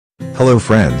Hello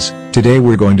friends, today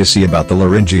we're going to see about the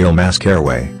laryngeal mask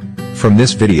airway. From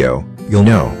this video, you'll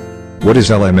know what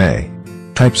is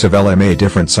LMA, types of LMA,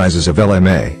 different sizes of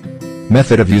LMA,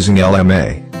 method of using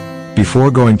LMA.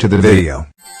 Before going to the video,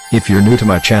 if you're new to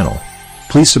my channel,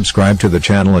 please subscribe to the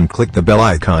channel and click the bell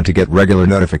icon to get regular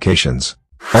notifications.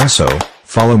 Also,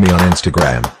 follow me on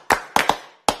Instagram.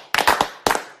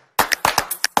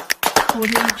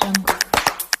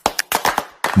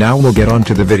 Now we'll get on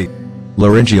to the video.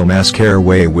 Laryngeal mask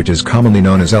airway, which is commonly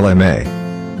known as LMA.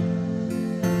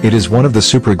 It is one of the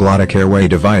supraglottic airway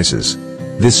devices.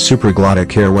 This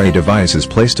supraglottic airway device is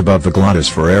placed above the glottis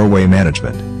for airway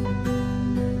management.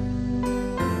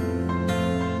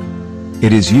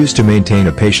 It is used to maintain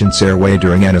a patient's airway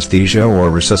during anesthesia or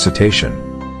resuscitation.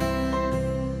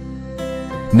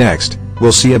 Next,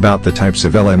 we'll see about the types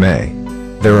of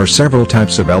LMA. There are several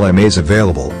types of LMAs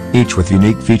available, each with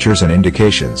unique features and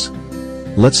indications.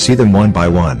 Let's see them one by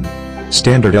one.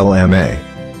 Standard LMA,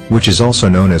 which is also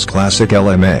known as classic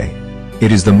LMA.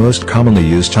 It is the most commonly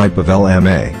used type of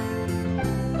LMA.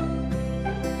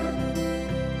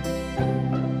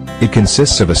 It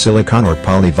consists of a silicone or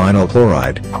polyvinyl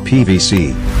chloride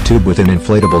 (PVC) tube with an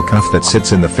inflatable cuff that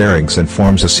sits in the pharynx and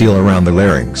forms a seal around the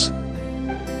larynx.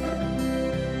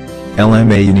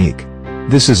 LMA unique.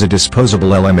 This is a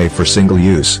disposable LMA for single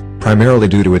use, primarily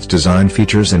due to its design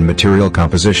features and material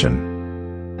composition.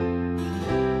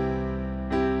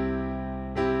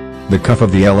 The cuff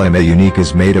of the LMA unique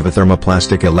is made of a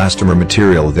thermoplastic elastomer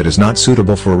material that is not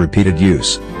suitable for repeated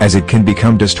use, as it can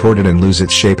become distorted and lose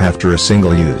its shape after a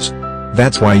single use.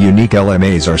 That's why unique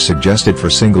LMAs are suggested for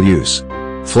single use.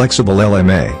 Flexible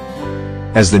LMA.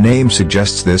 As the name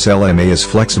suggests, this LMA is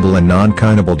flexible and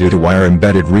non-kinable due to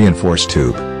wire-embedded reinforced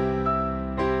tube.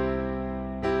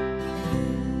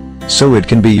 So it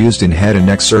can be used in head and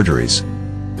neck surgeries.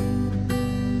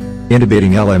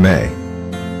 Intubating LMA.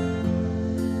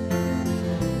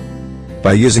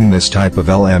 By using this type of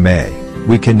LMA,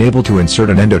 we can able to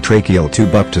insert an endotracheal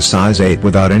tube up to size 8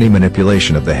 without any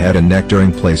manipulation of the head and neck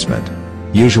during placement.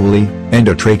 Usually,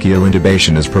 endotracheal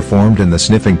intubation is performed in the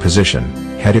sniffing position,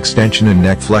 head extension and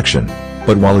neck flexion,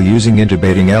 but while using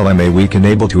intubating LMA we can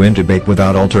able to intubate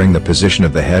without altering the position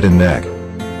of the head and neck.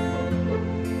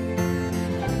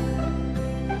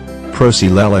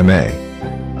 Proceal LMA.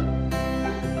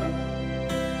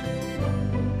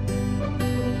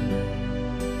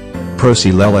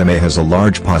 Proceal LMA has a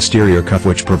large posterior cuff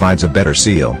which provides a better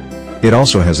seal. It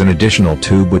also has an additional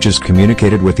tube which is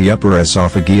communicated with the upper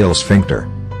esophageal sphincter,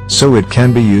 so it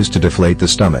can be used to deflate the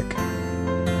stomach.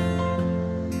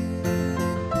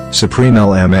 Supreme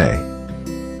LMA.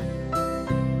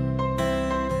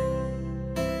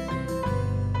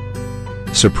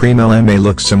 Supreme LMA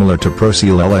looks similar to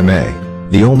Proceal LMA,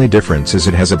 the only difference is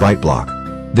it has a bite block.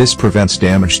 This prevents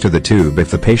damage to the tube if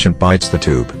the patient bites the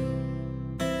tube.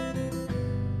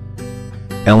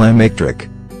 ⴅᴏᴛ.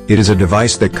 It is a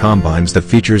device that combines the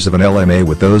features of an LMA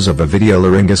with those of a video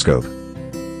laryngoscope.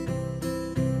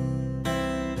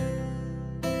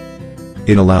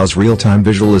 It allows real-time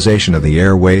visualization of the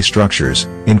airway structures,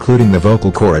 including the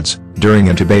vocal cords, during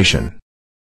intubation.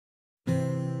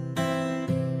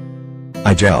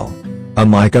 ⴏgel.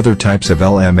 Unlike other types of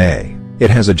LMA,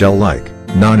 it has a gel-like,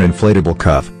 non-inflatable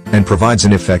cuff, and provides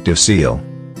an effective seal.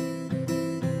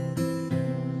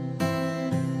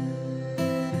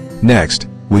 Next,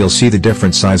 we'll see the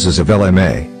different sizes of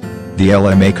LMA. The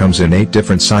LMA comes in 8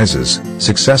 different sizes.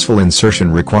 Successful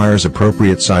insertion requires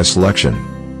appropriate size selection.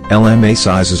 LMA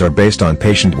sizes are based on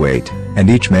patient weight,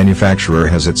 and each manufacturer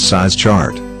has its size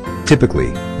chart. Typically,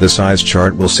 the size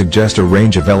chart will suggest a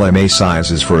range of LMA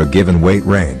sizes for a given weight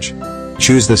range.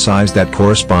 Choose the size that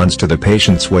corresponds to the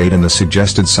patient's weight in the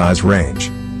suggested size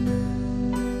range.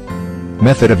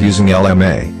 Method of using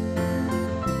LMA.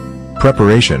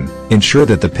 Preparation. Ensure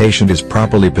that the patient is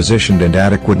properly positioned and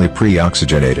adequately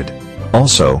pre-oxygenated.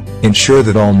 Also, ensure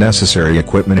that all necessary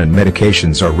equipment and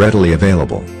medications are readily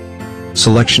available.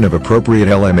 Selection of appropriate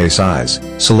LMA size.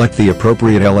 Select the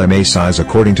appropriate LMA size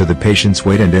according to the patient's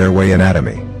weight and airway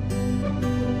anatomy.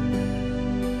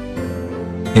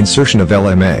 Insertion of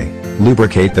LMA.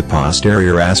 Lubricate the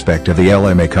posterior aspect of the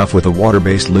LMA cuff with a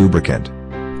water-based lubricant.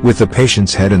 With the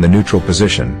patient's head in the neutral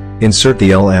position, insert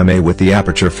the LMA with the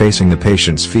aperture facing the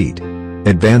patient's feet.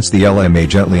 Advance the LMA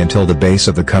gently until the base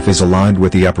of the cuff is aligned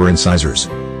with the upper incisors.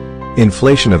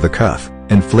 Inflation of the cuff.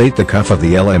 Inflate the cuff of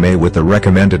the LMA with the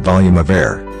recommended volume of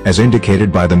air, as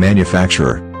indicated by the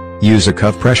manufacturer. Use a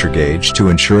cuff pressure gauge to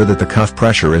ensure that the cuff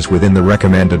pressure is within the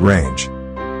recommended range.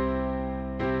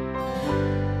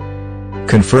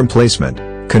 Confirm placement.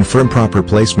 Confirm proper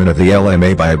placement of the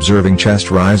LMA by observing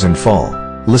chest rise and fall,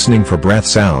 listening for breath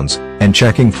sounds, and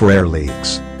checking for air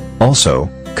leaks. Also,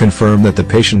 confirm that the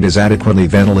patient is adequately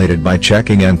ventilated by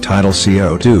checking end-tidal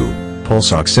CO2,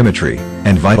 pulse oximetry,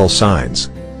 and vital signs.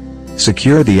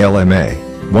 Secure the LMA.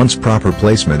 Once proper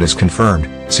placement is confirmed,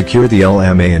 secure the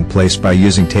LMA in place by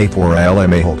using tape or a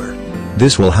LMA holder.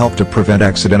 This will help to prevent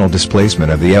accidental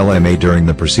displacement of the LMA during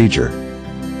the procedure.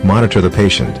 Monitor the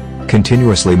patient.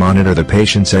 Continuously monitor the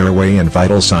patient's airway and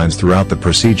vital signs throughout the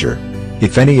procedure.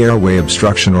 If any airway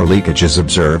obstruction or leakage is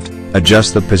observed,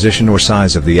 adjust the position or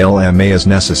size of the LMA as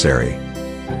necessary.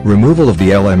 Removal of the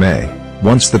LMA.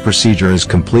 Once the procedure is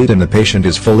complete and the patient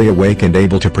is fully awake and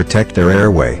able to protect their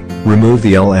airway, remove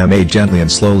the LMA gently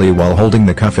and slowly while holding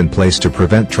the cuff in place to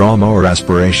prevent trauma or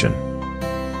aspiration.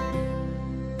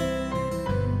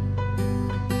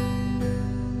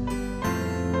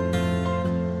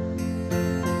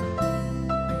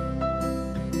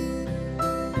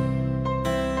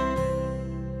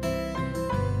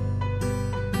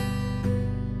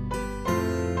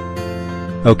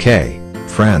 Okay,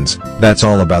 friends, that's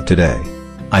all about today.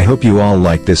 I hope you all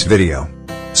liked this video.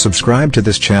 Subscribe to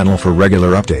this channel for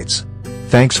regular updates.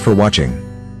 Thanks for watching.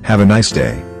 Have a nice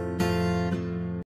day.